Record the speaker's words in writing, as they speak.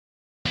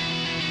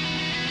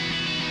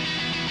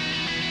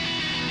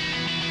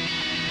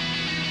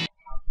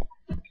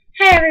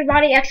Hey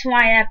everybody,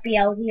 Ep1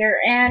 here,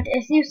 and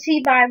as you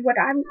see by what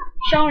I'm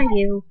showing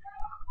you,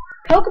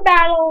 Poke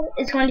Battle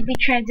is going to be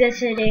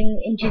transitioning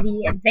into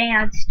the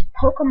advanced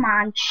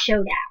Pokemon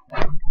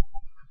Showdown.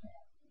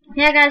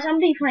 Yeah guys, I'm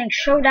going to be playing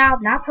Showdown,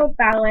 not Poke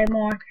Battle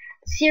anymore.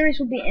 The series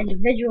will be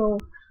individual,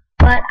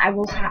 but I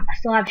will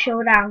still have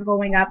Showdown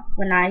going up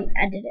when I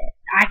edit it.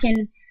 I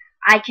can,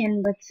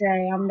 let's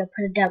say, I'm going to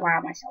put a deadline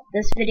on myself.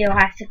 This video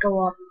has to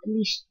go up at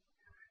least,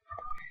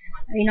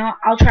 you know,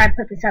 I'll try to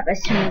put this up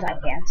as soon as I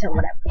can, so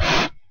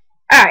whatever.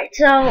 Alright,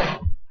 so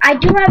I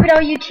do have an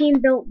OU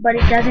team built, but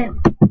it doesn't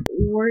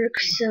work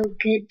so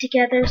good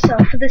together. So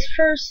for this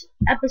first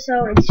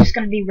episode, it's just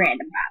going to be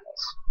random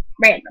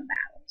battles.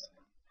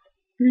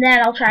 And then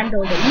I'll try and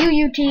build a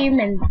UU team,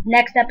 and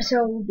next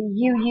episode will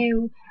be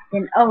UU,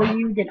 then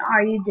OU, then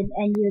RU, then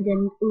NU,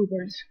 then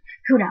Ubers.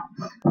 Who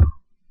knows?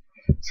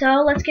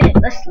 So let's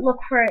look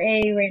for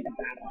a random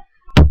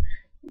battle.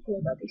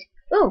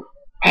 Ooh!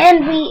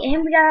 And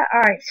we got,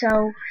 alright,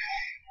 so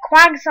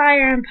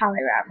Quagsire and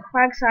Poliwrath.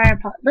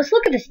 Let's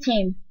look at this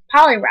team.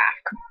 Poliwrath,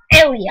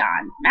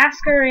 Alien,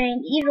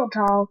 Masquerain,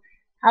 Eviltal,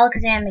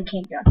 Alakazam, and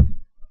Kingdra.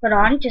 Hold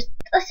on, just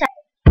a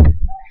second.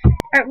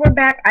 Alright, we're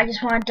back. I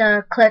just wanted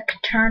to click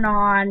turn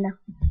on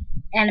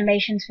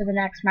animations for the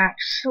next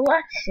match. So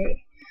let's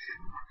see.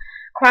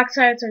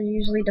 Quagsires are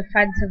usually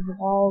defensive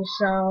walls,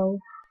 so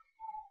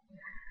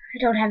I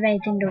don't have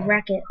anything to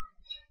wreck it.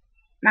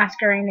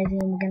 Masquerain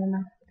isn't even good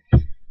enough.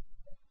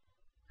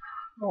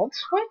 Volt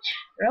switch?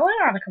 Really?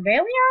 On a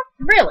Cavalion?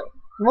 Really?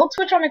 Volt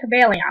switch on a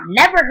Cavalion?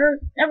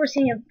 Never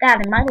seen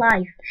that in my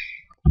life.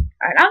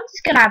 Alright, I'm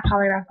just gonna have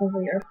Poliwrath over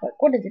the Earthquake.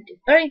 What does it do?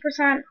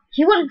 30%?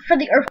 He went for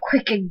the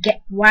Earthquake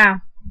again.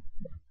 Wow.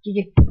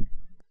 GG.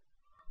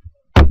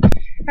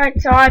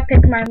 Alright, so I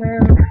picked my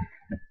move.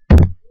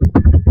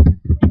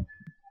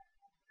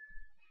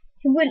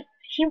 He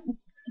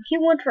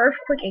went for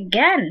Earthquake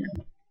again.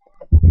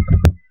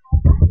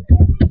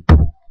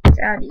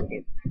 How do you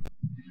do?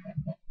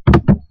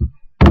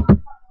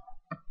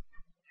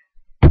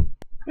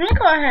 I'm gonna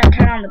go ahead and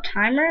turn on the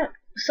timer.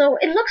 So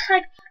it looks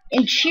like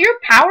in sheer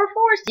power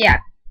force, yeah,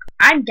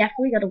 I'm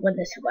definitely gonna win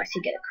this unless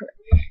he gets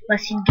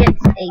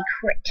a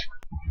crit.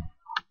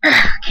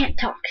 Can't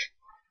talk.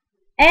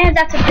 And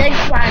that's a big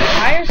flag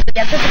fire, so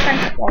get the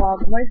defense wall.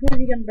 Who's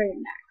he gonna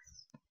bring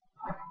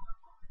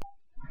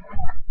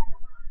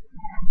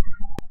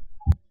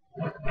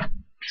next?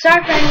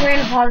 Sorry for any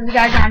random pauses,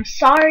 guys. I'm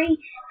sorry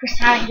for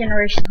Sonic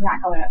Generations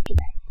not going up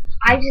today.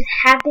 I just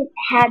haven't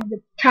had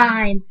the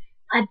time.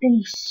 I've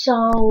been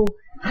so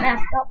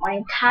messed up. My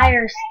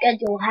entire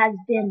schedule has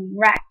been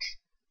wrecked.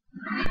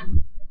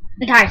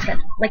 Entire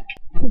schedule. Like,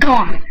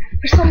 gone.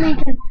 For some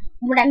reason,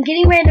 when I'm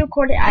getting ready to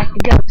record it, I have to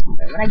go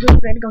somewhere. When I get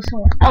ready to go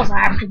somewhere else, I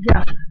have to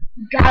go.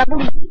 You gotta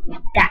believe me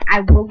that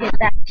I will get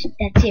that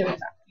series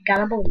up. You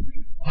gotta believe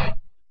me.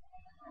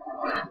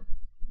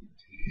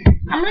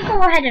 I'm gonna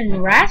go ahead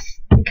and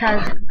rest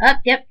because,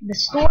 yep, the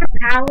stored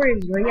power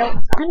is real.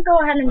 So I'm gonna go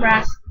ahead and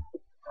rest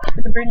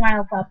to bring my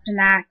health up to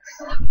max.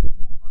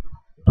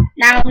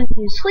 Now I'm going to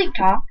use Sleep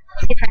Talk.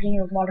 See if I can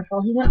use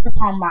Waterfall. He went for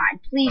Calm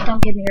Mind. Please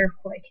don't give me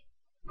Earthquake.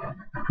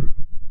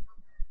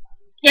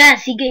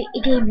 Yes, he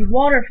gave me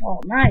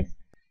Waterfall. Nice.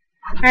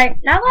 Alright,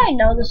 now that I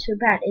know the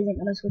Super isn't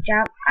going to switch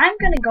out, I'm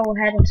going to go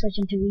ahead and switch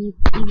into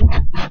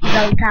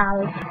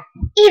Eviltal.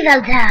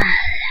 Eviltal!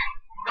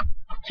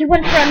 He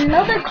went for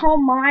another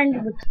Calm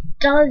Mind, which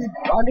does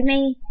bug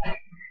me.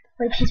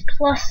 Like, he's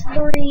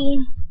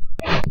 +3.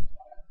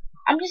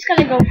 I'm just going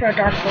to go for a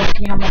Dark Force,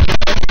 see how much it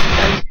does.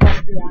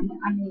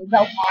 I mean,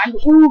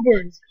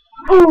 Ubers.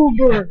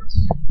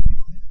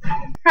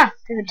 Huh,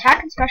 his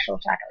attack and special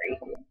attack are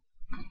equal.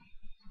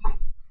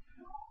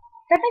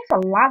 That makes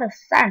a lot of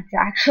sense,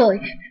 actually.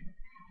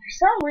 For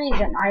some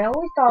reason, I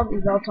always thought of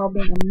Eviltal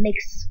being a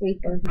mixed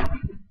sweeper.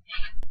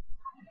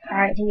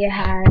 Alright, he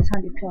has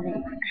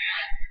 120.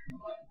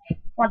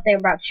 One thing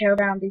about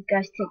Showdown, these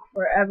guys take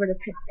forever to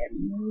pick their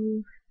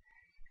move.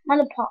 I'm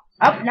gonna pop.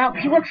 Oh, no,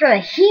 he went for the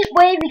Heat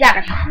Wave, he got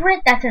a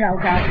crit, that's an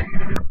okay.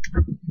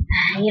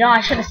 You know,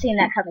 I should have seen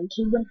that coming.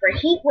 He went for a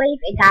Heat Wave,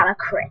 it got a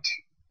crit.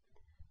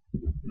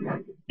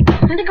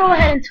 I'm gonna go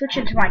ahead and switch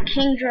into my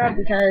Kingdra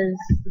because...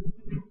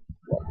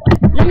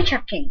 Let me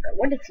check Kingdra.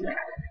 What does he have?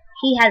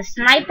 He has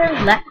Sniper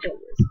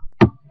Leftovers.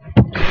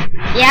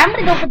 Yeah, I'm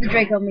gonna go for the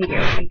Draco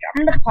Meteor Kingdra.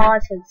 I'm gonna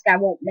pause because this guy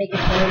won't make it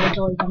forward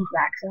until he comes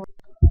back, so...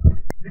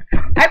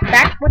 Alright,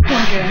 back with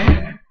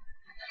Kingdra.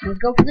 Let's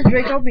go for the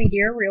Draco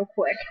Meteor real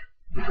quick.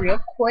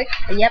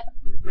 Yep.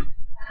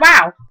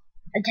 Wow.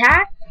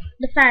 Attack,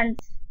 defense.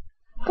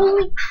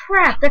 Holy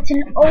crap, that's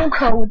an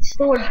Oko with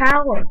stored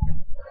power.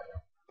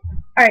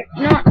 Alright,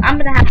 you know what? I'm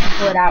gonna have to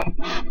pull it out.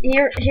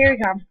 Here we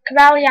come.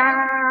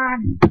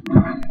 Cavalion!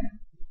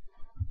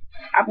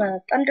 I'm gonna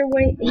Thunder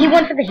Wave. He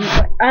went for the Heat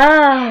Wave.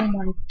 Oh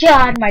my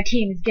god, my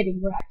team is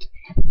getting wrecked.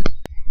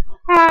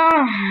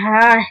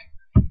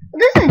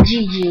 This is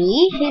GG.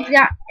 He's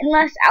got,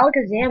 unless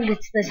Alakazam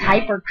gets this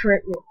hyper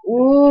crit.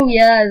 Ooh,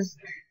 yes.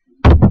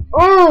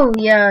 Ooh,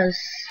 yes.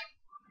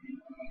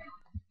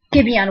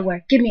 Give me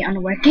unaware.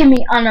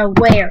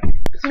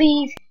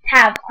 Please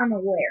have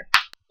unaware.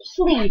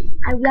 Please,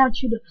 I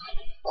want you to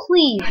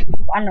please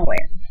have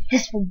unaware.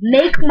 This will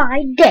make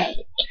my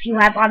day if you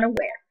have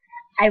unaware.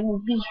 I will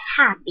be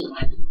happy.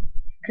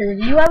 Because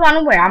if you have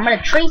unaware, I'm going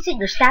to trace it.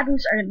 Your stat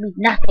boosts are going to be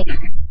nothing.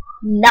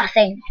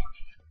 Nothing.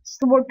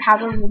 Sword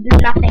power will do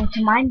nothing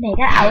to my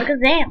Mega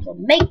Alakazam. So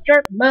make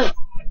your move.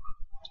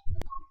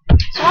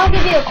 So I'll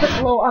give you a quick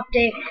little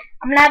update.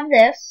 I'm going to have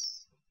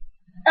this.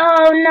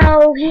 Oh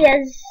no, he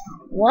has...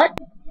 What?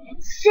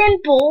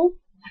 Simple.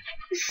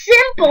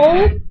 Simple.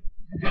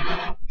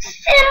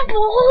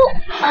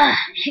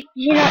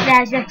 You know,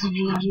 guys, that's a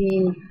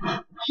GG.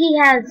 He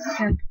has...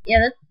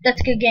 Yeah,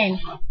 that's a good game.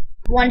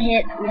 One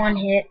hit.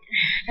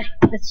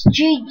 That's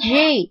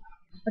GG.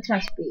 What's my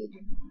speed?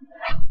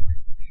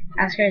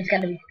 I was scared it's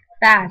gotta be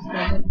fast.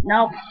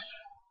 Nope.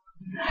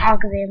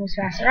 Alakazam was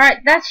faster.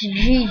 Alright, that's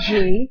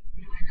GG.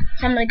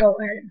 So I'm gonna go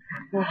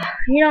ahead.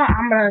 You know,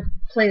 I'm gonna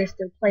play this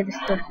through.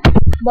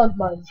 Bug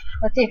bugs.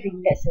 Let's see if he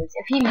misses.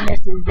 If he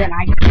misses, then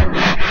I can.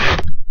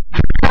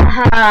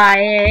 I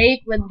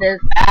hate when this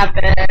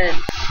happens.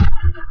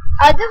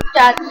 I just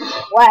got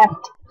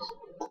swept.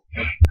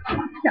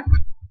 No.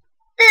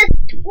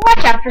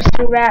 Watch out for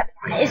Swoobat.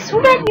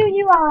 Swoobat,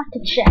 you all have to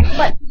check,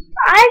 but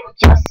I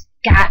just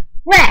got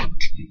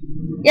wrecked.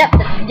 Yep,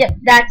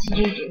 that's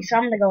GG. So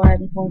I'm gonna go ahead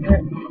and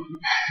forfeit.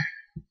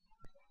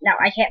 No,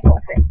 I can't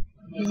forfeit.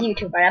 It's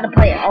YouTube. I gotta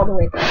play it all the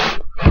way through.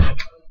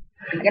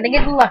 I gotta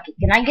get lucky.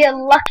 Can I get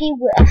lucky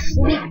with a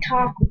Sleep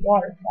Talk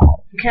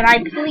Waterfall? Can I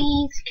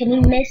please? Can he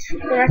miss the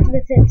rest of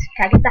his hits?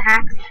 Can I get the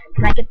hacks?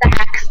 Can I get the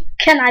hacks?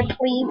 Can I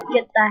please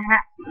get the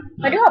hack?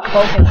 I do have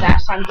Focus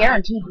Sash, so I'm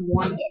guaranteed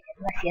one hit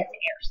unless he has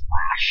Air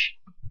Slash.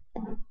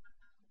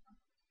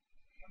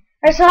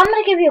 Alright, so I'm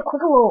gonna give you a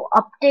quick little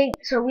update.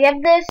 So we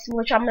have this,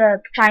 which I'm gonna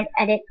try and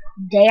edit.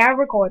 The day I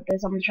record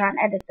this, I'm gonna try and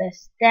edit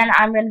this. Then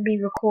I'm gonna be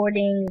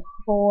recording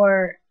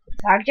for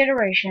Dark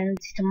Generations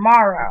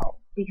tomorrow.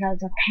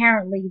 Because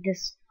apparently he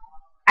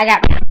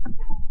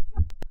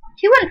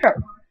went for,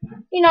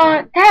 you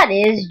know, that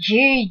is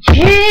GG.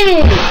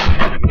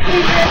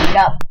 He's setting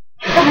up.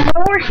 The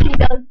more he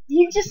does,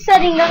 he's just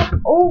setting up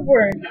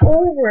over and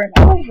over and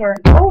over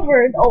and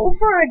over and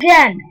over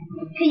again.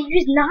 Can you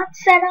just not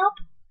set up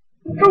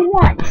for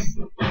once?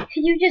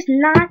 Can you just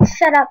not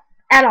set up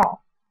at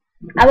all?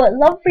 I would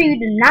love for you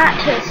to not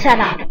set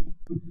up.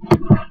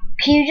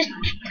 Can you just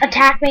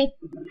attack me?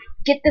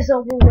 Get this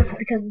over with,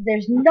 because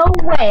there's no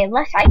way,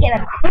 unless I get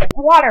a quick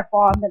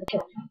waterfall, I'm gonna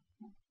kill you.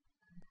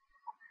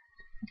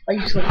 Are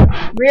you sleeping?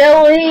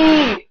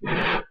 Really?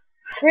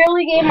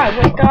 Really, game? I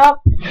wake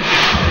up?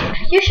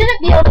 You shouldn't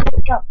be able to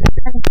wake up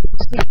and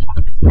sleep.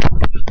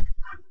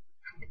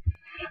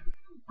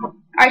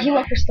 Alright, he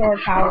went for sword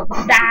power.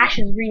 The stash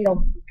is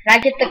real. Can I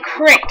get the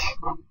crit?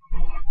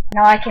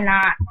 No, I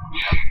cannot.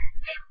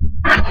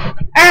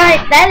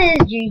 Alright, that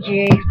is GG.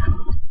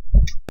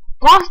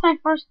 Lost my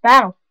first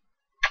battle.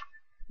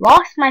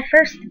 Lost my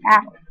first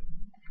battle.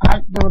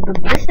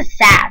 This is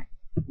sad.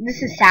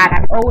 This is sad.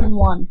 I'm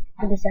 0-1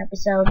 for this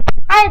episode.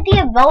 I had the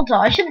Yveltal.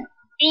 I should have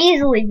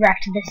easily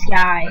wrecked this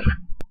guy.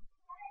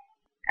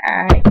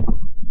 Alright.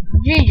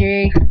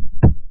 GG.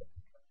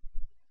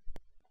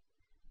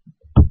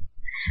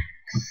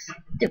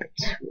 Stupid.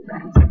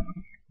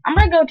 I'm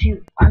gonna go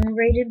to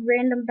unrated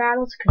random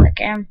battles because I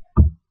can.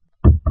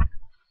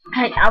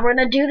 Alright, now we're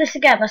gonna do this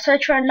again. Let's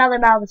search for another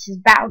battle. This is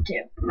Battle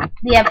 2.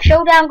 We have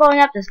Showdown going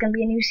up. There's gonna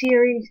be a new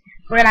series.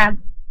 We're gonna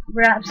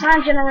have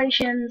Sonic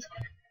Generations.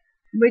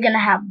 We're gonna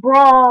have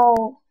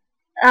Brawl.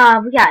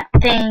 We got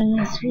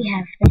things.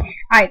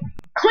 Alright,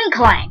 Clink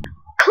Clang.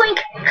 Clink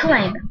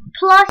Clang.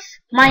 Plus,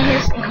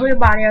 minus, and clear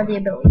body are the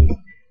abilities.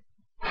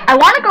 I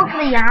want to go for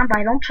the Yawn, but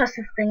I don't trust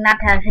this thing not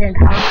to have hidden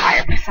power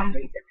fire for some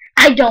reason.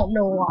 I don't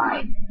know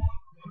why.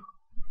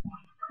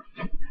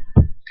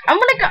 I'm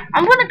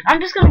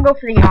just gonna go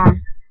for the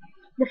Yawn.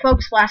 The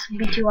Focus Blast would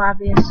be too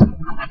obvious.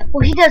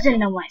 Well, he doesn't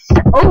know my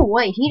set. Oh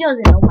wait, he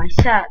doesn't know my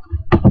set.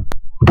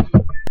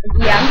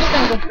 Yeah, I'm just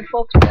gonna go for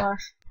Focus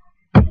Blast.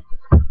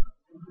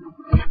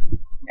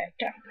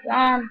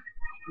 Yawn.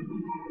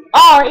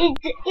 Oh,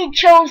 it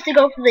chose to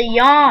go for the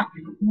Yawn.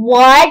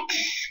 What?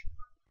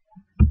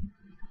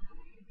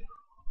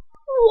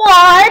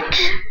 What?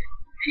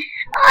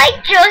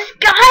 I just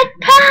got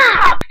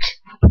popped.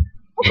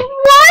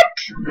 What?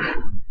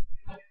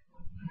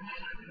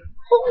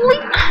 Holy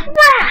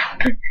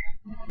crap!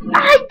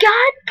 I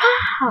got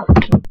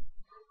popped!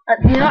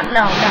 You know what?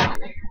 No.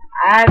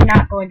 I'm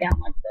not going down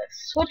like this.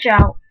 Switch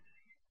out.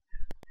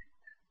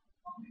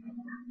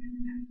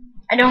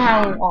 I don't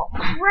have a wall.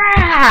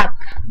 Crap!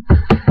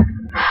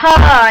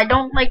 I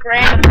don't like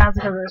random sounds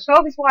because of this.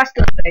 Focus Blast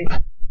to the face.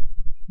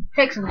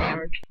 Take some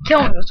damage.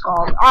 Kill him with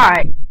Scald.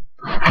 Alright.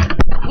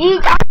 He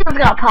just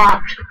got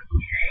popped.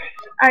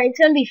 Alright, it's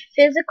gonna be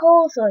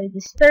physical, so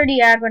he's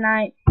 30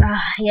 Aggronite.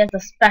 He has a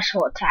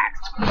special attack.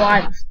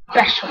 Why the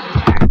special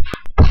attack?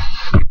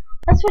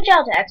 Let's switch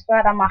out to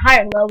Expert. I'm a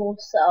higher level,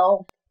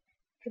 so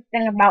the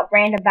thing about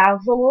random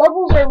battles, the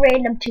levels are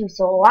random too,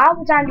 so a lot of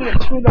the time you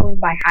get screwed over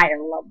by higher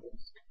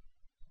levels.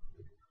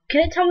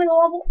 Can it tell me the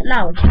level?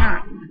 No, it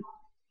cannot.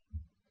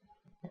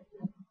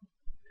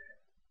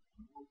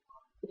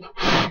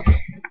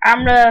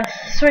 I'm gonna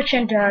switch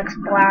into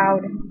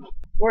Explode.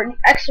 Or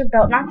extra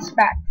belt, not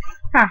specs.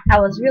 Huh, I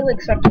was really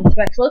expecting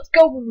specs. Let's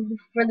go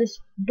for this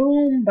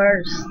boom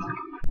burst.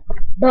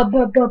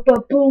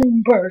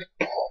 Boom burst.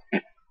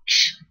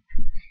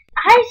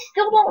 I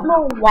still don't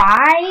know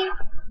why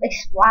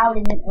Explode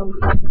isn't OU.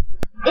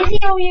 Is he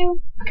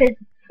OU? Because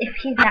if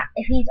he's not,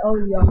 if he's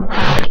OU, I'm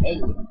gonna say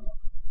AU.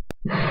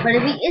 But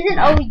if he isn't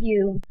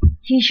OU,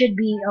 he should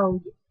be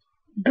OU.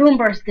 Boom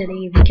burst didn't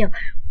even kill.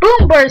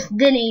 Boom burst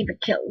didn't even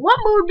kill. What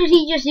move did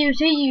he just use?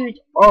 He used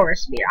Aura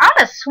Spear. I'm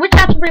gonna switch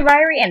out to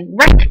Reviry and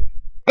wreck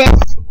this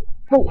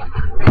fool.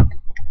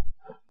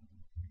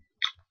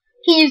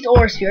 He used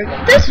Aura Spear.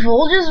 This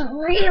fool just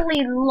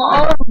really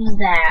loves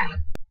that.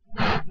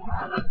 I'm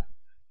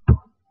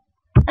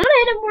gonna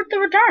hit him with the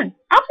return.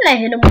 I'm gonna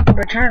hit him with the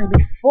return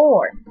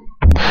before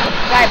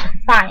I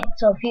find.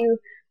 So if you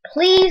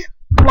please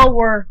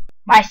lower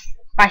my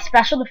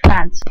special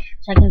defense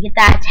so I can get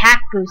that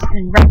attack boost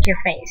and wreck your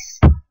face.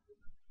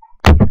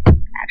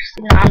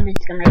 Actually, no, I'm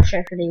just gonna make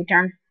sure for the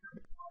return.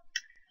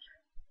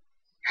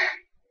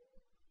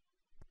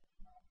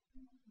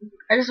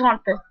 I just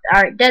want this.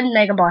 Alright, dead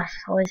Mega Boss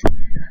always.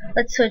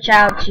 Let's switch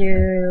out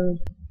to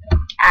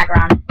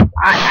Aggron.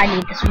 I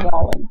need this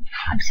walling.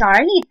 I'm sorry,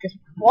 I need this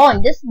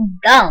walling. This is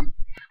dumb.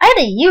 I had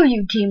a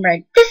UU team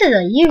right. This is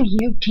a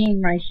UU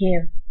team right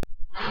here.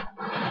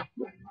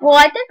 Well,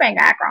 I think my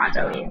Aggron's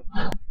OU.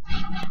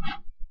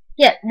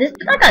 Yeah, this is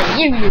like a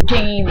UU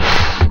team.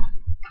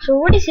 So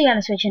what is he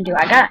gonna switch into?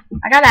 I got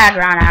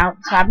Aggron out,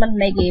 so I'm gonna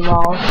make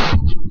Evolve.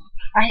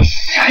 I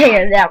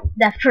swear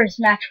that first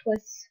match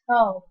was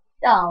so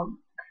dumb.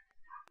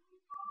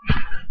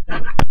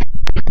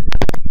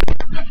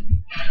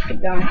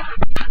 Keep going.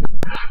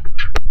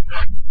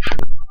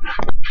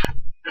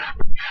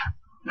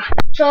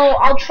 So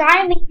I'll try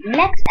and make the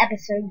next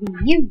episode the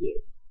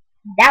UU.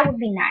 That would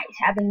be nice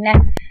having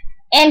that.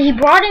 And he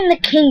brought in the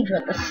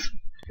Kingdra,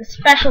 the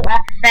special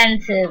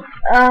offensive.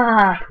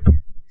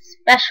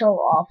 Special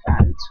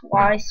offense.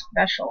 Why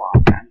special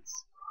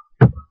offense?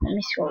 Let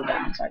me scroll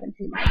down so I can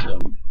see my team.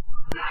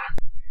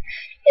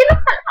 You know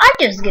what? I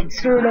just get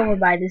screwed over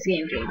by this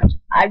game too much.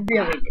 I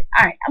really did.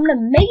 Alright, I'm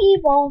gonna Mega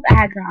Evolve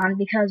Aggron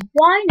because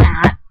why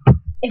not?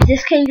 If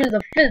this Kingdra's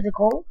a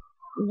physical,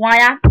 why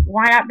not?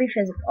 Why not be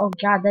physical? Oh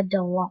god, that did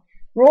a lot.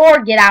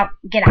 Roar, get out,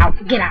 get out,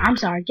 get out. I'm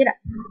sorry, get out.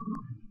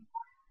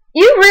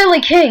 You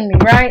really kidding me,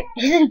 right?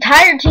 His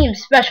entire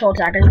team's special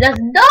attackers. That's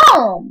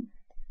dumb.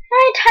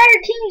 My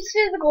entire team's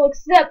physical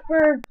except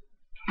for...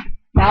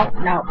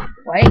 No,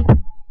 wait.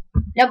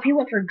 Nope, he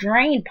went for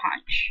Drain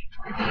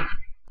Punch.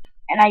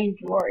 And I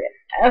used Warrior.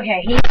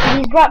 Okay,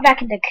 he's brought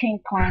back into King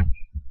Kong.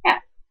 Yeah.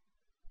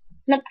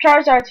 Nope,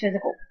 Charizard's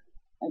physical.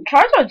 And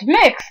Charizard's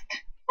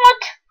mixed.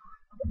 What?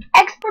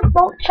 Expert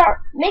Bolt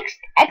mixed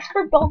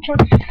Expert Bolt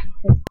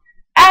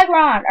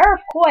Aggron,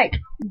 Earthquake,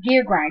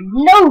 Gear Grind.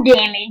 No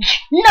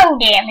damage. No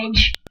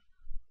damage.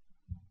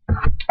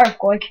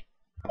 Earthquake.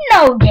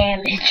 No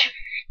damage.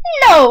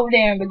 No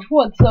damage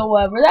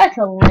whatsoever. That's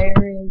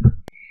hilarious.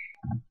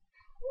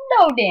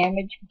 No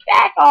damage.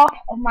 Back off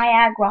of my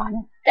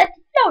Aggron. That's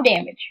no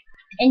damage.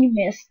 And you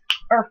missed.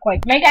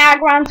 Earthquake. Mega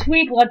Aggron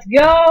sweep. Let's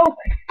go.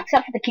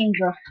 Except for the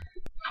Kingdra.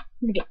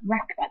 I'm gonna get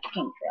wrecked by the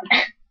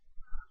Kingdra.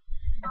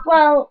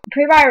 Well,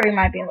 Reviry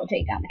might be able to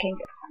take down the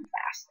Kingdra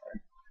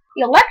faster.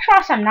 The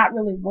Electros I'm not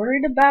really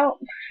worried about.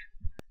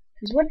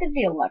 Because what did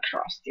the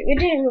Electros do? It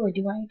didn't really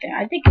do anything.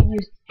 I think it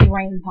used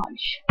Drain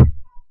Punch.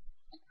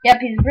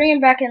 Yep, he's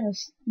bringing back in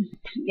this.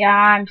 Yeah,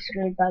 I'm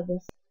screwed by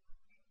this.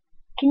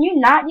 Can you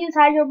not use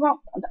Hydro Pump?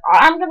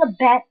 I'm gonna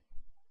bet.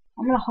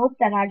 I'm gonna hope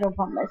that Hydro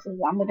Pump misses.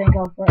 I'm gonna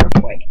go for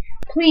Earthquake.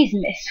 Please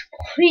miss.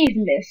 Please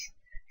miss.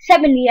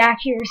 70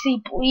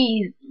 accuracy.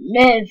 Please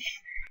miss.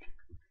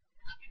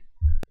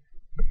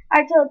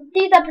 Alright, so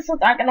these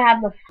episodes aren't gonna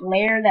have the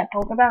flair that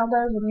Pokeball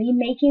does with me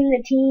making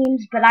the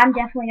teams, but I'm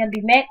definitely gonna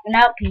be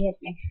nope, he hit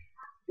me.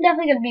 I'm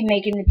definitely gonna be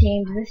making the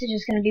teams. This is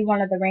just gonna be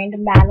one of the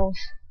random battles.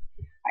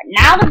 Alright,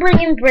 now to bring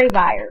in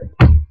Bravire.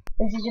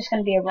 This is just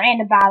gonna be a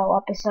random battle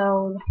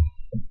episode.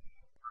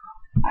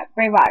 Alright,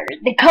 Bravire.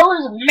 The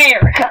colors of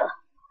America.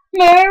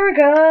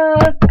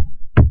 America!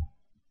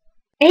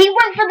 He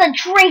went for the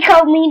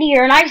Draco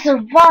Meteor and I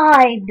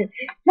survived!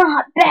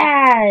 Not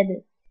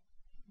bad!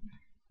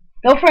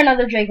 Go for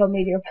another Draco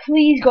Meteor.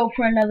 Please go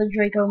for another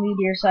Draco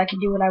Meteor so I can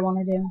do what I want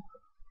to do.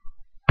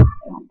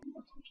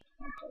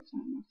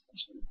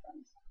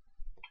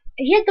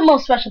 He had the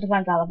most special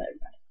defense out of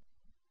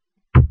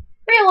everybody.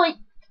 Really?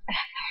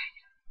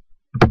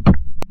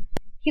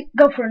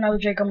 Go for another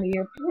Draco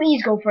Meteor.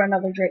 Please go for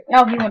another Draco.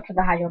 No, he went for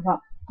the Hydro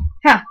Pump.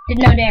 Huh, did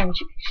no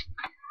damage.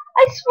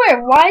 I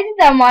swear, why is it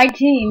that my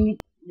team,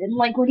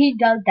 like when he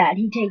does that,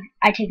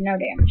 I take no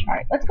damage.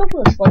 Alright, let's go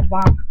for the Sludge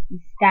Bomb.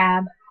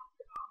 Stab.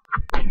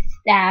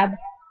 Stab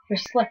for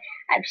Sludge.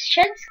 I have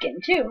Shed Skin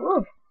too.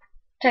 Ooh.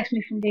 Protects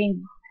me from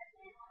being.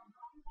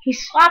 He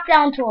swapped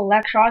down to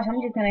Electros.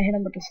 I'm just gonna hit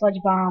him with the Sludge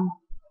Bomb.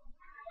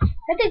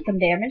 That did some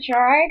damage.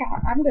 Alright,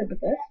 I'm good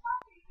with this.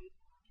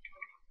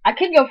 I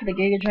could go for the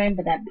Giga Drain,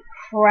 but that'd be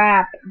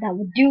crap. That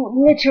would do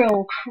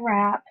literal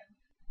crap.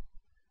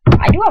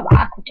 I do have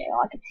Aqua Tail.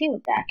 I can see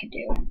what that could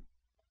do.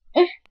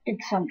 Did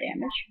some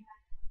damage.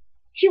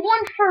 He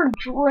went for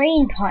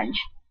Drain Punch.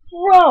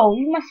 Bro,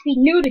 you must be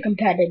new to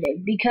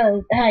competitive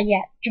because,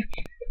 yeah,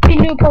 be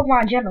new to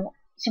Pokemon in general.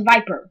 It's a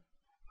Viper.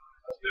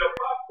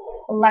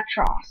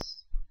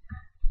 Electros.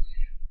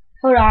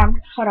 Hold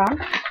on.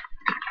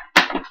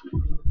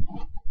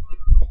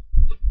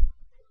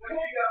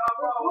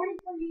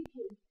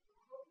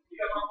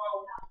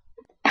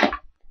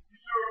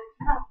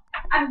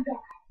 I'm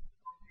back.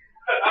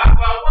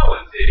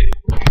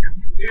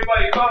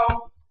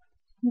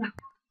 No.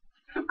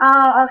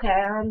 Okay,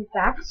 I'm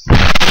back.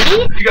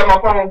 You got my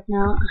phone?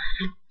 No.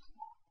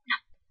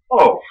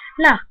 Oh.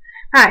 No.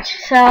 Alright,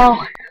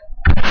 so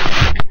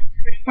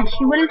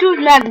he went into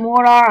his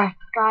Magmortar.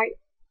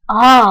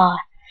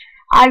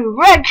 I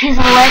wrecked his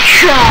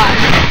Electron.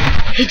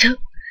 He took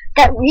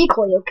that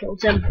recoil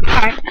kills him.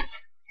 Alright.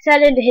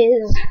 Set into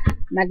his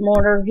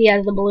Magmortar. He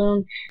has the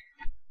balloon.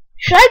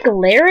 Should I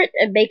glare it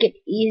and make it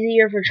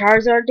easier for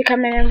Charizard to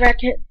come in and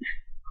wreck it?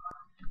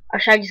 Or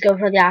should I just go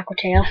for the Aqua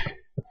Tail?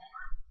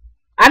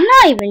 I'm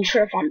not even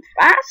sure if I'm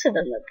faster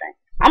than the thing.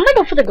 I'm gonna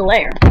go for the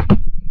glare.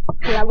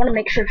 Because I want to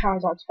make sure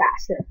Charizard's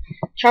faster.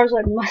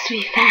 Charizard must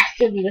be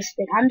faster than this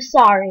thing. I'm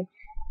sorry.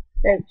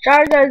 The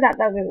Charizard's not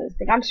faster than this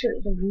thing. I'm sure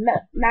the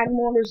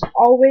Magmortars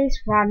always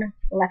run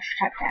electric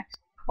type attacks.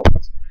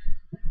 Always.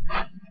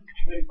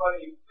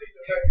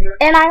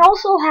 And I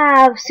also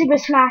have Super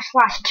Smash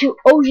Slash 2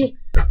 OG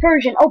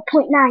version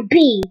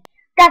 0.9B.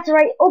 That's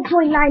right,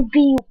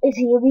 0.9B is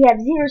here. We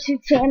have Zero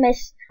Suit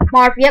Samus,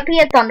 Marth. Yep, he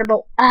had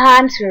Thunderbolt.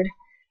 I'm screwed.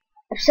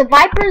 If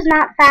Viper is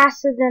not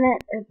faster than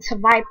it, it's a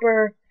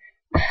Viper.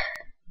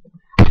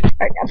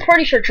 I'm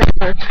pretty sure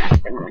Charizard's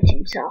faster than my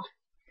team, so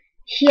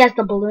he has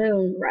the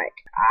balloon, right?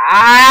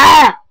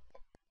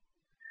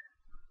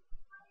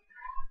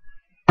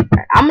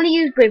 I'm gonna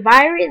use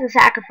Braviary as a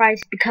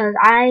sacrifice because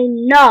I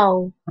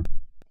know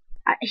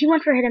he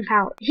went for Hidden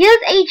Power. He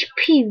has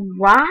HP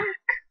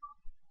Rock.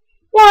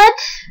 What?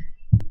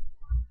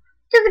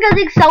 Just because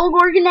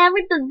Excelgor can have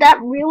it, does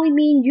that really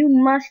mean you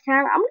must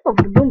have? I'm gonna go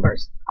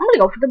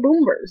for the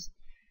Boomburst.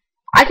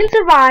 I can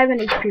survive an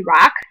HP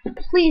Rock.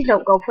 Please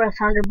don't go for a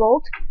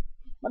Thunderbolt.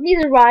 Let me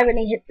survive and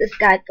he hit this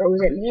guy,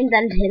 throws at me, and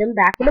then hit him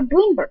back with a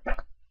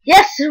Boomburst.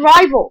 Yes,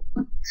 survival!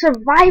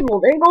 Survival!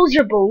 There goes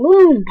your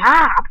balloon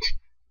popped!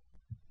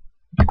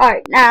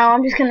 Alright, now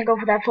I'm just gonna go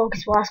for that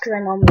Focus Blast because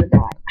I know I'm gonna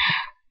die.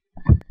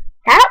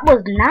 That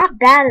was not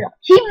bad at all.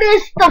 He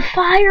missed the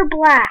Fire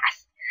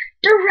Blast!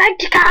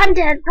 Direct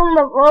contact from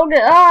the Focus.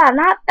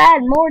 Not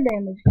bad. More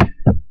damage.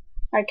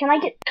 Alright, can I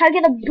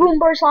get a Boom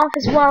Burst off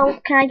as well?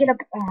 Can I get a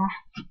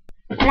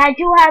and I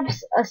do have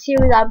a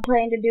series I'm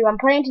planning to do. I'm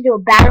planning to do a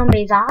Battle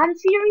Maison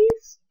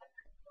series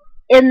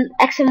in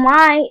X and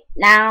Y.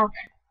 Now,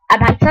 I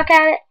might suck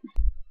at it.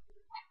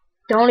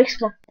 Don't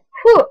explain.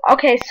 Whew,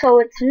 okay, so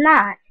it's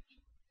not.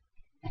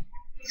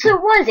 So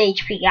it was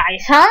HP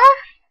Ice, huh?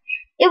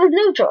 It was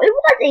neutral. It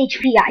was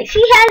HP Ice.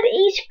 He has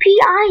HP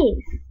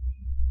Ice.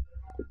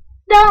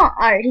 No,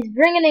 alright, he's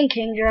bringing in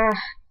Kingdra.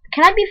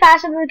 Can I be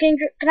faster than the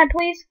Kingdra? Can I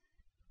please?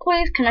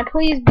 Can I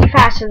please be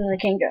faster than the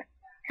Kingdra?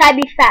 Can I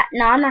be fat?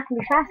 No, I'm not gonna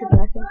be faster than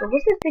the Kingdra.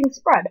 What's this thing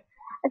spread?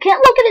 I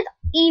can't look at his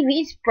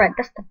EV spread.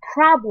 That's the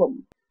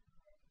problem.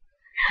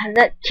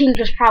 That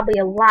Kingdra's probably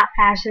a lot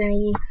faster than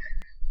me.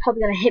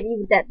 Probably gonna hit me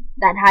with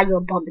that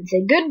hydro bump and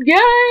say, "Good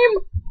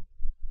game."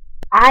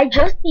 I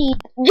just need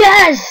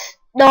yes.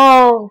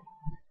 No.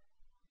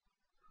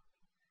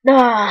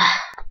 Well,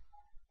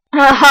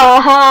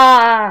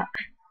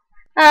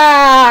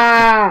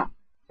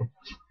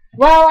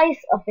 I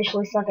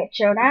officially suck at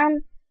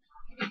Showdown.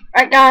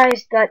 Alright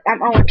guys, I'm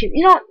 0-2.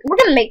 You know what? We're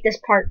gonna make this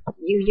part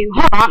UU.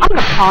 Hold on, I'm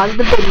gonna pause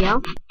the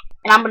video.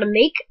 And I'm gonna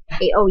make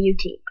a OU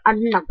team.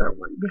 Another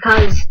one.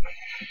 Because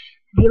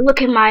if you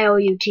look at my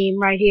OU team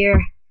right here.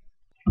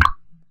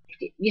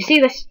 You see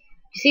this?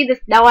 You see this?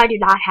 No, I do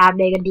not have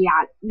Mega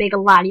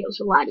Latios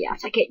or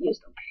Latias. I can't use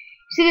them.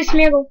 See this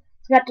Smeargle?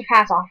 It's about to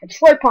pass off. And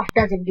Slurpuff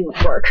doesn't do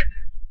its work.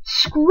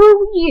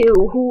 Screw you,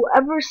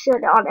 whoever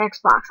said on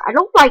Xbox. I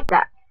don't like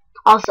that.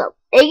 Also,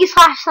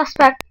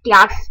 A/Suspect,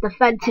 Deoxys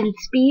Defense and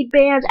Speed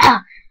Bands.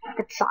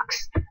 That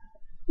sucks.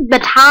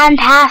 Baton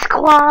Pass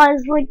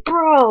Claws. Like,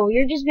 bro,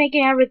 you're just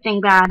making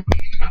everything bad.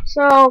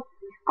 So,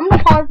 I'm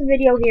gonna pause the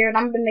video here and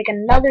I'm gonna make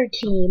another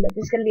team.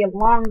 This is gonna be a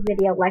long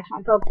video like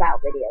my Pokeball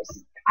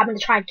videos. I'm gonna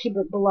try and keep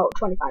it below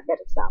 25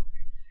 minutes though.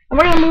 And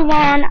we're gonna move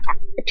on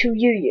to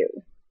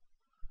UU.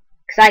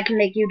 Because I can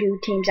make UU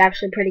teams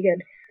actually pretty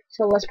good.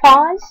 So let's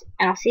pause,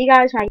 and I'll see you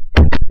guys when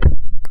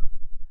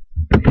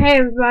Hey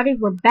everybody,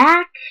 we're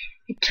back.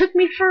 It took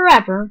me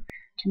forever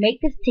to make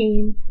this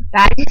team,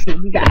 but as you see,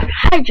 we got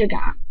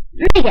Hydreigon,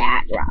 Mega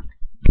Aggron,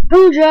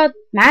 Boudreaux,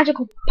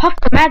 Magical Puff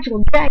the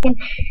Magical Dragon,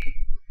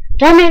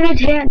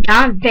 Dominatant,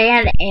 John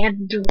Van,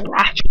 and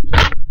Jirachi.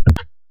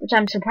 Which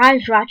I'm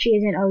surprised Jirachi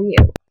is in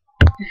OU.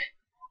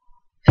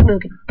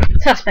 Spooky.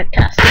 Suspect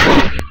test.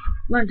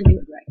 Learn to do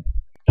it right.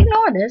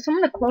 Ignore this. I'm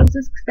gonna close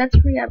this because that's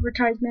free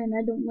advertisement and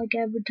I don't like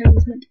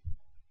advertisement.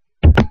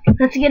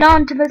 let's get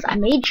on to this. I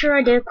made sure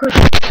I did a quick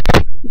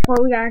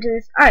before we got into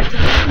this. Alright, so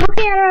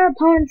looking at our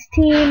opponent's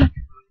team,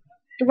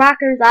 the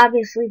Rockers,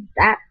 obviously,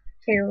 that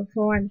fatal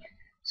form.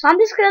 So I'm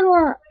just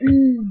gonna,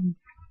 the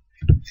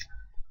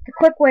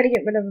quick way to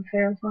get rid of a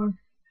fatal form.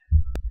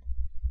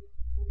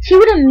 He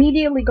would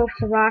immediately go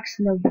for rocks,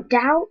 no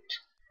doubt.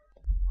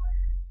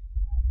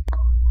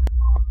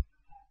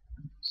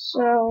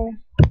 So,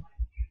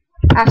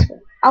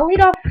 I'll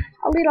lead off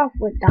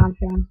with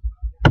Donphan.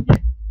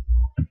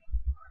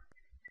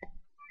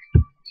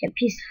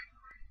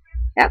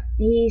 Yep,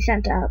 he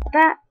sent out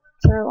that.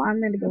 So I'm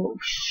gonna go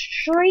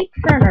straight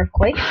for an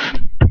earthquake.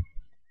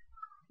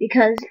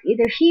 Because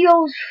either he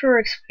goes for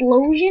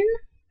explosion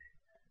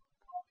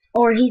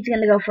or he's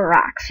gonna go for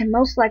rocks. And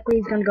most likely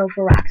he's gonna go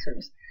for rocks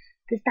first.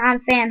 This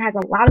Donphan has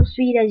a lot of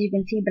speed, as you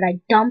can see, but I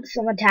dumped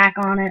some attack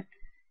on it.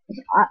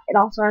 It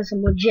also has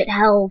some legit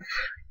health.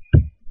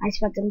 I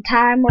spent some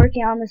time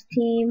working on this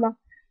team.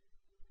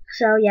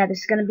 So yeah, this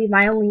is gonna be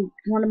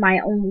one of my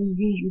only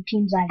review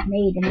teams I've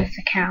made in this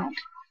account.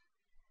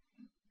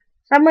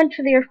 So I went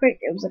for the earthquake.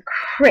 It was a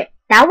crit.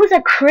 That was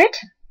a crit?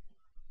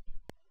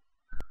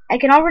 I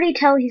can already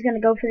tell he's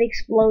gonna go for the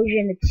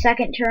explosion. It's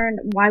second turn.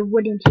 Why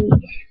wouldn't he?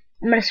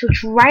 I'm gonna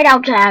switch right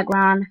out to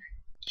Aggron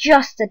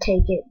just to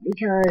take it,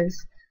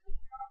 because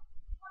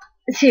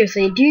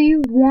seriously, do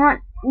you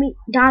want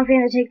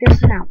Donphan to take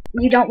this? No,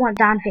 you don't want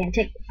Donphan to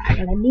take this. I'm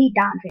gonna need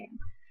Donphan.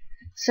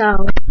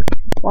 So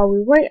while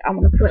we wait, I'm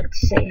gonna put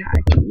say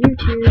hi to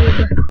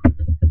YouTube.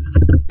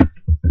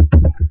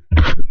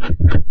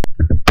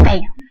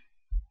 Bam.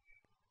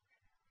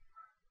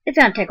 It's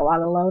gonna take a while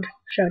to load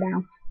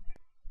Showdown.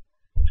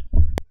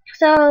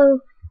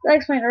 So, like I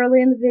explained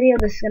earlier in the video,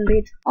 this is gonna be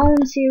its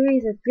own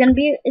series. It's gonna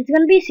be a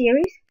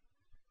series.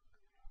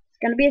 It's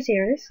gonna be a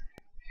series.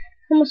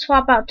 I'm gonna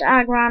swap out to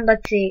Aggron.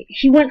 Let's see.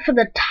 He went for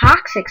the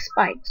toxic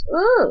spikes.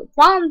 Ooh,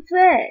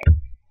 fancy.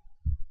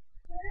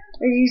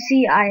 As you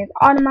see, I have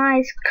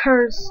Automize,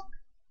 Curse,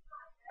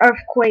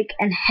 Earthquake,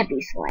 and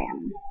Heavy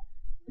Slam.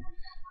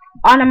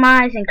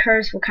 Automize and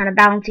Curse will kind of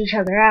balance each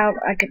other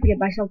out. I could get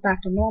myself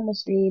back to normal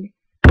speed.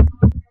 I'm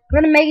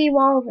gonna Mega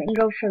Evolve and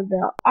go for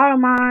the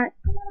Automize.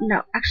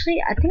 No,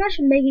 actually, I think I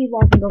should Mega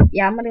Evolve and go.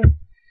 Yeah, I'm gonna.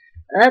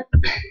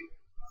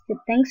 Get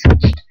things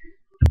switched.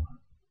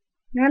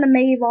 I'm gonna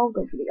Mega Evolve,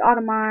 go for the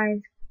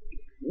Automize,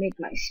 make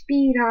my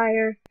speed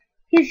higher.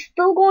 He's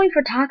still going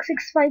for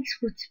Toxic Spikes,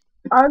 which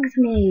bugs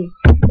me.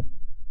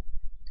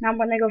 Now I'm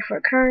gonna go for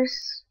a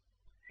Curse.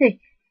 Hey,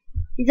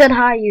 he said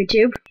hi,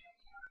 YouTube.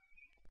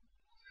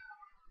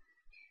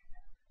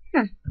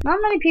 Not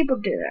many people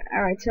do that.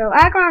 Alright, so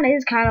Aggron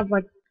is kind of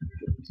like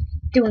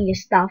doing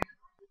his stuff.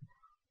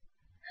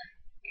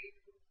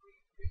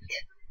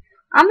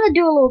 I'm gonna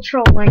do a little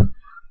trolling.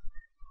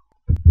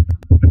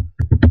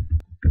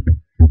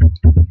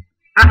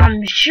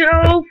 I'm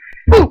sure.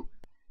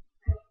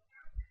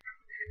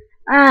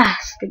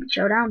 Stupid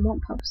Showdown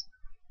won't post.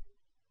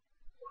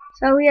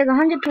 So he has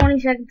 120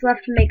 seconds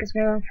left to make his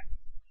move.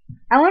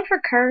 I went for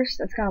Curse.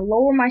 That's gonna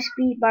lower my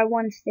speed by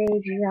one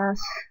stage.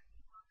 Yes.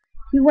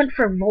 He went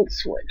for Volt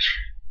Switch.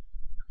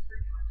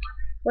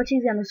 What's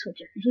he gonna switch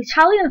it? He's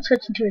probably gonna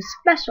switch into his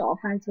special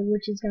offensive,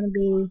 which is gonna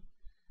be.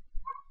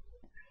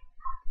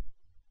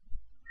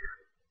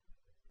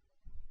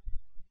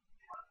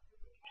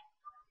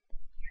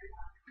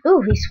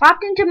 Ooh, he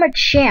swapped into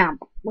Machamp,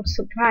 which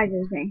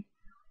surprises me.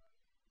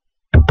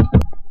 I'm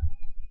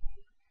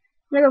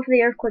gonna go for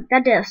the Earthquake.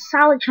 That did a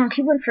solid chunk.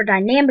 He went for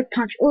Dynamic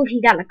Punch. Ooh, he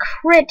got a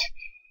crit.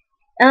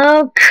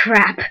 Oh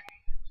crap.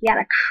 He got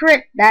a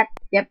crit.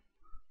 Yep.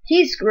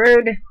 He's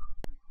screwed.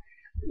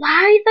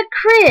 Why the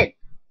crit?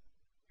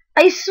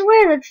 I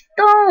swear that's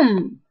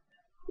dumb.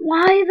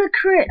 Why the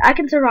crit? I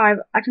can survive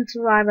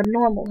a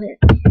normal hit.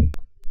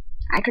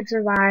 I can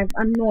survive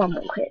a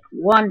normal hit.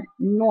 One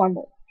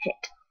normal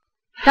hit.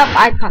 Nope,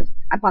 I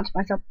punched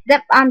myself.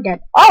 Yep, I'm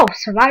dead. Oh,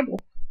 survival.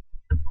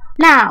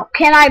 Now,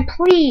 can I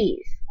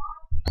please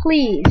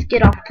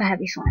get off the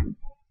Heavy Slam?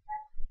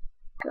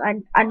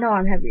 I know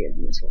I'm heavier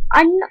than this one.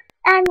 I know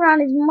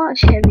Aggron is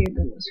much heavier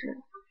than this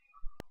one.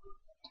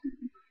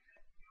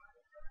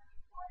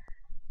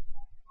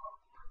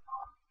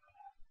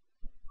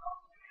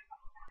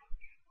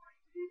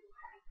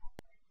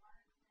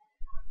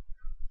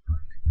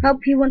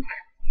 Nope, he went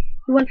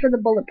for the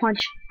Bullet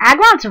Punch.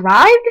 Aggron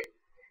survived?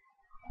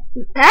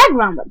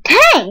 Aggron the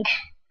tank?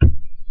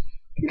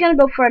 He's gonna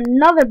go for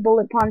another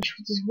Bullet Punch,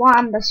 which is why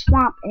I'm gonna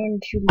swap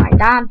into my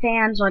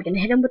Donphan so I can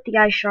hit him with the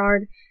Ice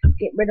Shard,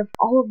 get rid of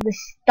all of this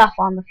stuff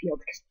on the field,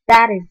 because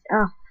that is,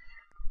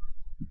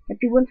 if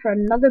he went for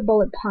another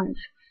Bullet Punch.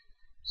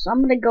 So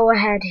I'm gonna go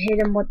ahead and hit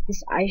him with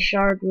this Ice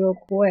Shard real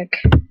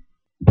quick.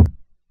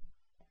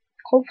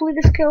 Hopefully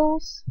this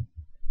kills.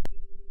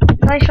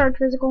 Is Ice Shard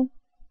physical?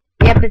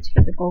 Yep, it's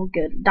physical.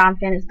 Good.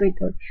 Donphan is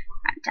 3-4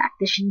 attack.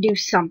 This should do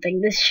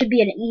something. This should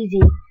be an easy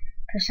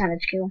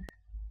percentage kill.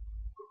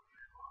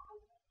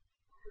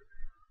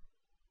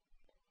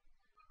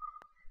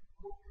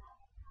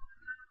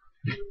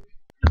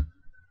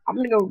 I'm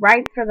gonna go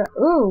right for the.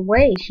 Ooh,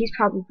 wait. He's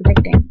probably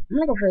predicting. I'm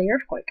gonna go for the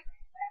Earthquake.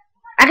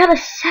 I got a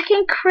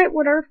second crit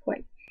with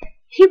Earthquake.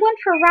 He went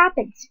for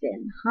Rapid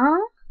Spin,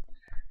 huh?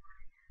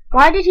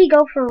 Why did he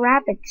go for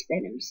Rapid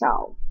Spin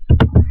himself?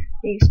 Do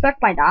you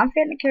expect my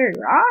Donphan to carry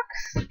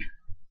rocks?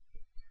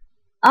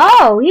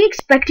 Oh, he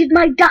expected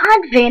my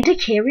Donphan to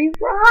carry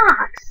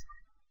rocks.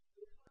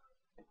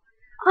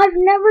 I've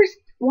never...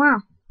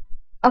 Wow.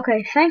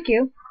 Okay, thank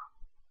you.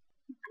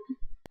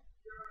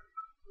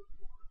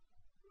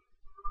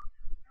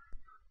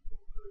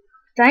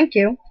 Thank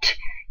you.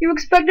 You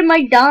expected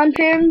my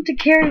Donphan to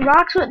carry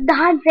rocks? What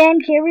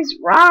Donphan carries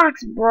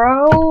rocks,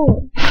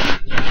 bro?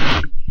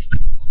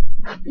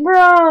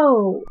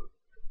 Bro!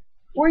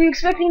 Were you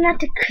expecting that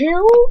to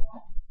kill?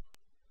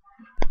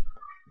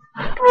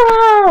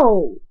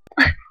 Bro!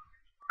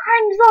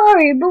 I'm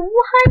sorry, but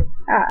what?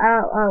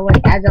 Oh,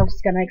 wait,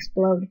 Azelf's gonna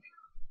explode.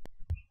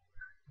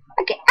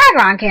 Okay,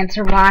 Aggron can't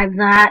survive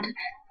that.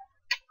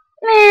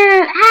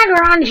 Man,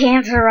 Aggron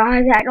can't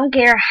survive that. I don't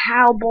care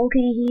how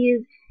bulky he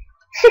is.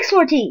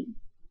 614.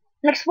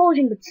 An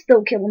explosion would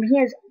still kill him. He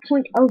has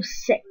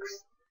 0.06.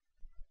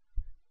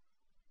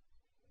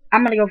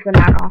 I'm gonna go for the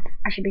knockoff.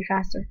 I should be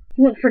faster.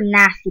 He went for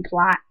nasty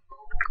plot.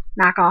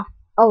 Knockoff.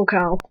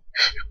 Oko.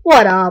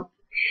 What up?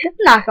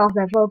 Knock off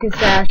that focus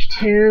dash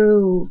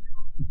too.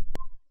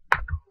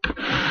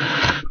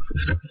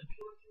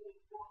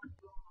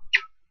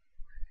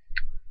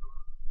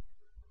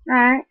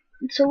 Alright,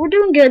 so we're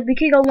doing good. We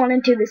could go 1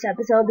 and 2 this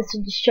episode. This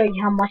will just show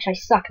you how much I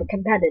suck at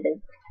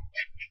competitive.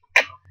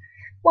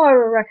 More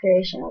of a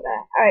recreational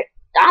guy. Alright,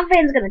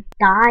 Donphan's gonna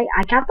die.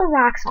 I got the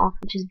rocks off,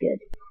 which is good.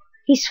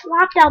 He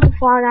swapped out the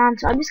Flygon,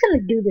 so I'm just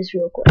gonna do this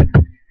real quick.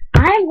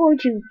 I am going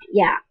to,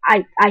 yeah,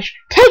 I should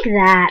take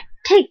that.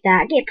 Take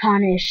that. Get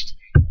punished.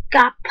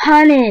 Got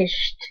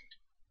punished.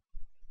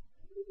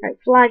 Alright,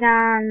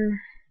 Flygon.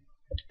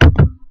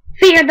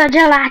 Fear the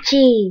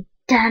Jalachi.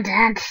 Dun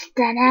dun dun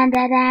dun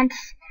dun dun.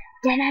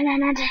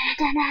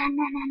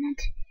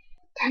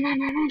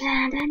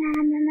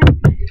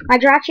 My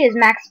Jirachi is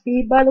max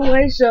speed, by the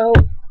way, so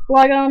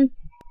Flygon,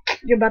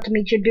 you're about to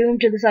meet your doom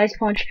to this Ice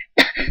Punch.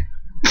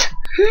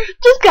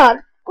 Just got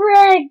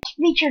wrecked.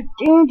 Meet your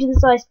doom to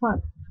this Ice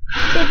Punch.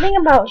 The thing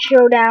about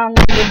Showdown,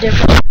 the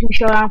difference between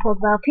Showdown and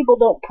Pokeball, people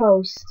don't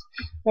post.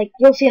 Like,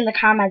 you'll see in the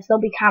comments,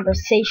 there'll be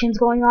conversations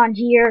going on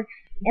here,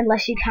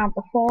 unless you count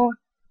the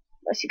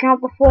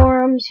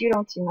forums, you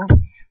don't see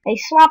nothing. They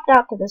swapped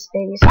out to this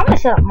baby, so I'm gonna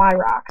set up my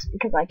rocks,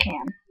 because I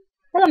can.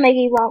 I'm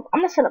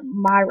gonna set up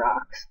my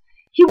rocks.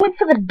 He went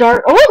for the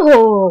dart.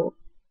 Oh!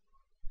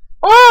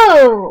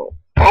 Oh!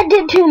 That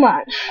did too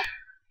much.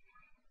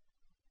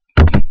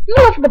 I'm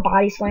gonna go for the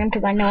body slam,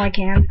 because I know I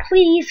can.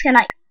 Please, can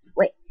I...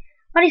 Wait.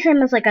 Body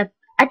slam is like a...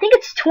 I think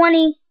it's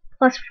 20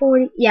 plus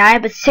 40. Yeah, I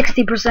have a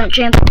 60%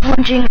 chance of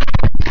flinching.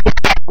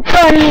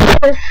 Can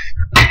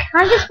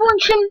I just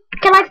flinch him?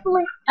 Can I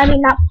flinch? I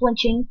mean, not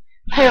flinching.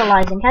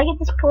 Paralyzing. Can I get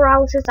this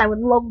paralysis? I would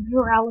love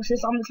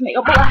paralysis on this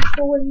Mega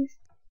Blastoise.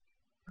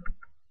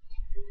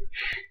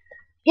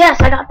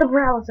 Yes, I got the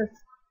paralysis.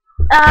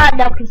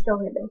 No, he still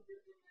hit me.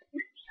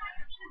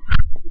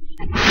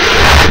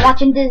 I'm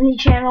watching Disney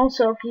Channel,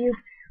 so if you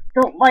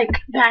don't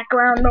like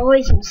background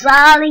noise, I'm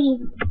sorry.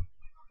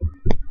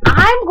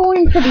 I'm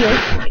going for the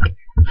Earthquake.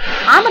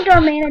 I'm a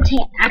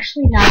Darmanitan.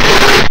 Actually, not.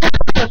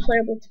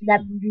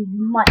 That would be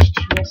much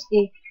too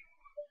risky.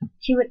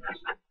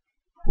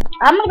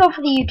 I'm gonna go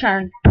for the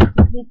U-turn.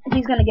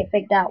 He's gonna get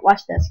faked out.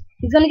 Watch this.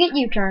 He's gonna get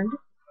U-turned,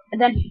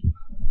 and then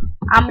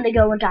I'm gonna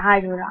go into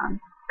Hydrodon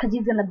because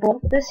he's gonna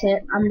bolt this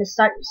hit. I'm gonna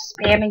start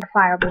spamming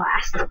Fire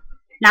Blast.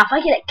 Now, if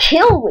I get a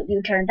kill with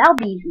U-turn, that'll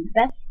be even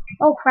better.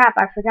 Oh crap!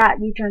 I forgot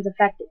U-turn's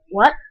effect.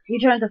 What?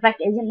 U-turn's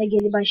effect isn't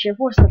negated by sheer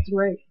force. That's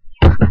great.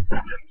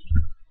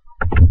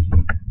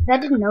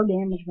 That did no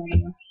damage, by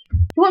the way.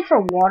 He went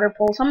for Water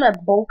Pulse. I'm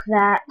gonna bulk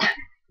that.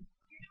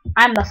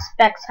 I'm a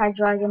Specs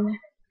Hydreigon.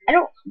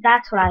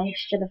 That's what I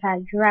should have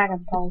had.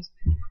 Dragon Pulse.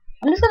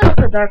 I'm just gonna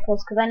go for Dark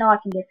Pulse because I know I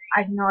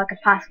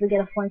could possibly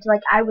get a flinch.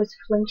 Like I was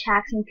flinch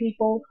hacking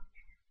people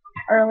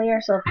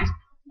earlier, so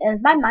if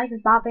my mic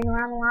is bopping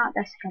around a lot,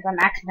 that's because I'm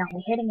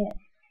accidentally hitting it.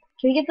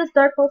 Can we get this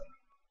Dark Pulse?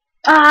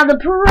 Ah, the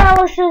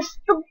paralysis,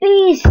 the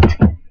beast.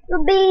 The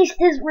beast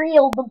is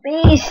real. The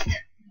beast.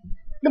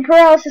 The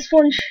paralysis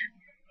flinch.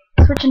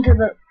 Switch into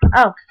the.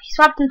 Oh, he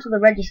swapped into the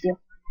Registeel.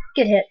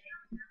 Get hit.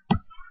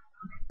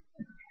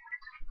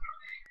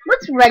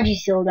 What's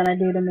Registeel gonna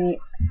do to me?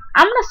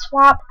 I'm gonna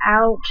swap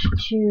out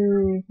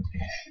to...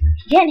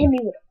 He can't hit me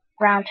with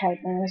ground type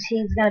moves.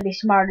 He's gonna be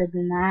smarter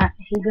than that.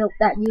 If he built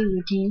that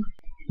Yu team,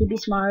 he'd be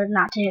smarter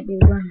not to hit me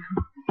with ground.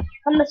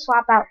 I'm gonna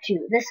swap out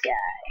to this guy,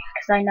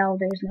 because I know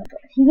there's no...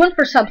 He went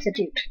for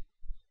Substitute.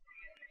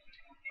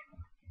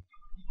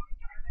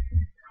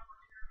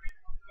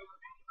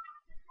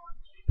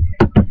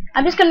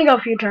 I'm just gonna go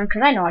for U-turn,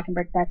 because I know I can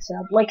break that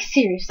sub. Like,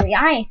 seriously,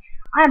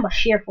 I'm a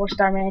sheer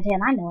 4-star Manatee,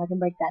 I know I can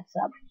break that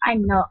sub. I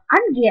know. I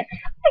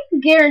can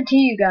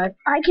guarantee you guys,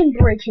 I can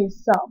break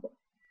his sub.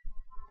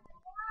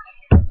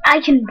 I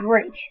can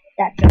break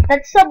that sub.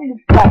 That sub will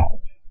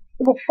fall.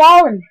 It will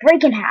fall and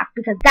break in half,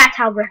 because that's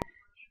how bad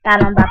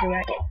I'm about to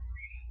wreck it.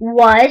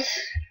 What?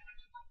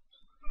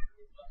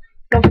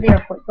 Go for the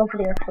earthquake. Go for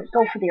the earthquake.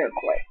 Go for the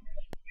earthquake.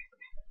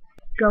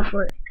 Go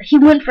for it. He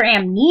went for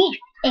amnesia.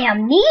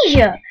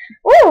 Amnesia.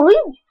 Ooh, he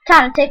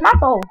trying to take my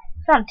soul.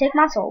 Trying to take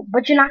my soul.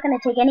 But you're not gonna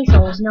take any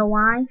souls. Know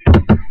why?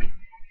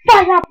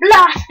 Fire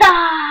blaster.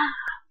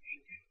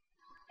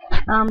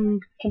 Can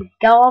we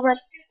go already?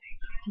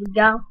 Can we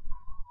go?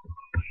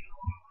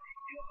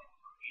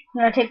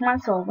 You're gonna take my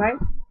soul, right?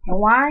 Know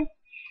why?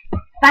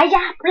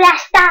 Fire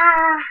blaster.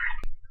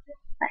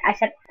 I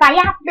said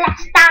fire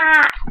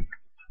blaster.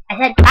 I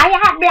said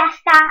fire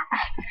blaster.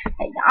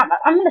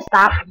 I'm gonna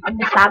stop. I'm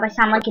gonna stop. I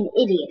sound like an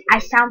idiot. I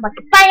sound like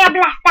a fire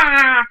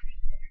blaster.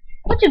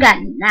 What you got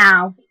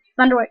now?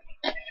 Thunderwave.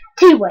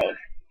 T-wave.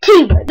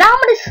 T-wave. Now I'm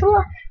gonna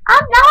slow.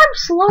 I'm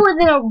slower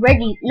than a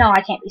ready. No,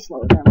 I can't be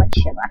slower than a red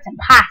shield. That's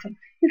impossible.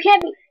 You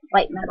can't be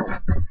light metal.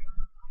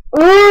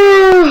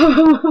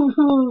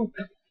 Ooh.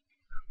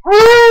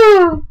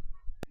 Ooh.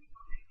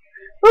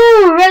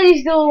 Ooh.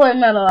 Ready still light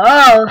metal.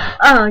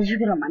 Oh, you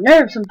get on my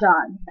nerves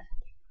sometimes.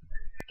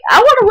 I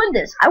want to win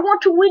this. I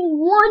want to win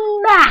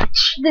one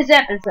match this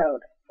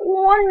episode.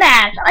 One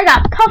match. I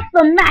got Puff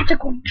the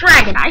Magical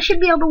Dragon. I should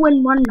be able to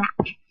win one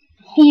match.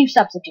 He used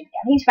substitute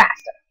again. He's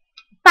faster.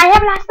 Fire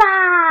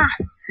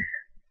blaster!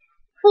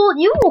 Fool,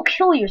 you will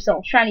kill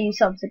yourself trying to use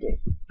substitute.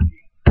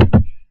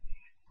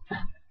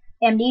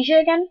 Amnesia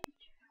again?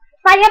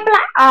 Fire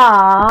blast!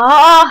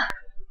 Ah!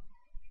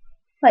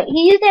 Wait,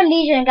 he used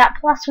amnesia and got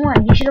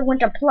 +1. He should have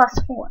went to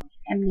 +4.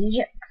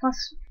 Amnesia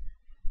plus.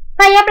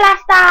 Fire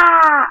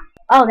blaster!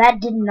 Oh, that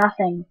did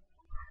nothing.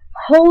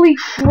 Holy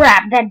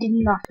crap, that did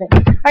nothing.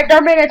 Alright,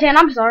 Darth 10,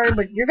 I'm sorry,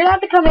 but you're gonna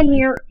have to come in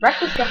here, wreck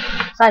this guy.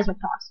 Seismic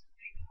toss.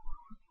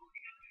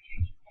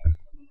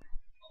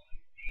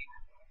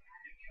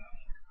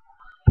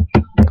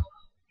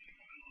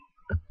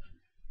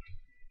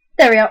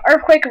 There we go,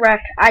 Earthquake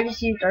wreck. I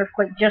just used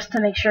Earthquake just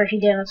to make sure he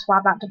didn't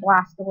swap out to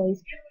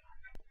Blastoise.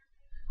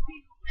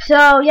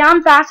 So, yeah,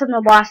 I'm faster than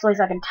the Blastoise,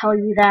 I can tell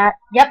you that.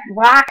 Yep,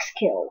 Rocks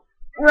kill.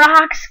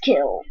 Rocks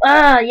kill.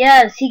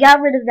 Yes, he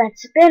got rid of that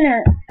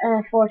spinner.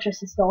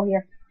 Fortress is still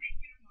here.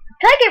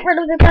 Can I get rid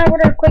of this guy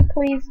with Earthquake,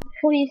 please?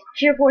 Please.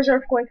 Sheer Force,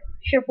 Earthquake.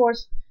 Sheer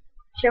Force.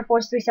 Sheer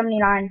Force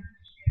 379.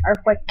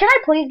 Earthquake. Can I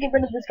please get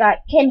rid of this guy?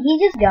 Can he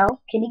just go?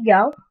 Can he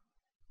go?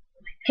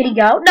 Can he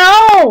go?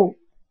 No!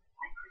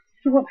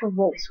 He went for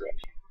Volt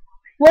Switch.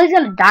 Well, he's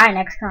gonna die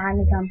next time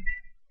he comes.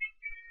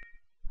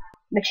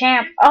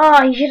 Machamp.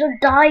 Oh, he should have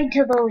died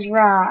to those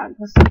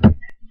rocks.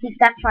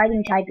 That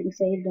fighting typing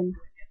saved him.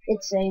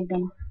 It saved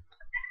him.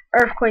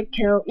 Earthquake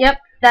kill. Yep,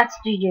 that's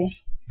GG.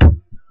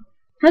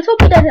 Let's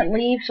hope he doesn't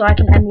leave so I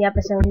can end the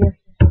episode here.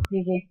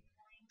 GG.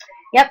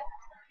 Yep.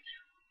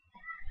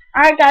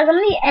 Alright guys, I'm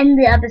gonna end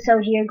the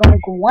episode here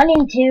going 1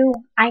 and 2.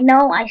 I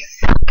know I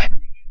suck.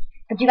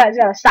 But you guys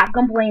gotta stop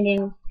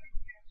complaining.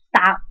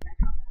 Stop.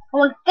 I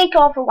want to thank you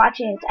all for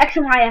watching. It's X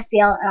and Y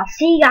FBL, and I'll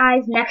see you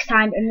guys next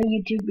time in the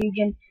YouTube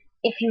region.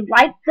 If you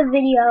like the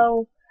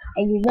video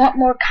and you want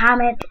more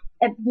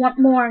want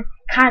more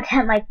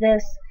content like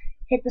this,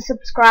 hit the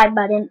subscribe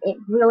button. It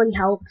really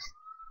helps.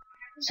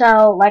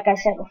 So, like I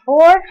said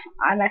before,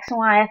 I'm X and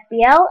Y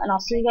FBL, and I'll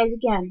see you guys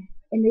again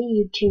in the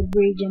YouTube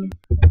region.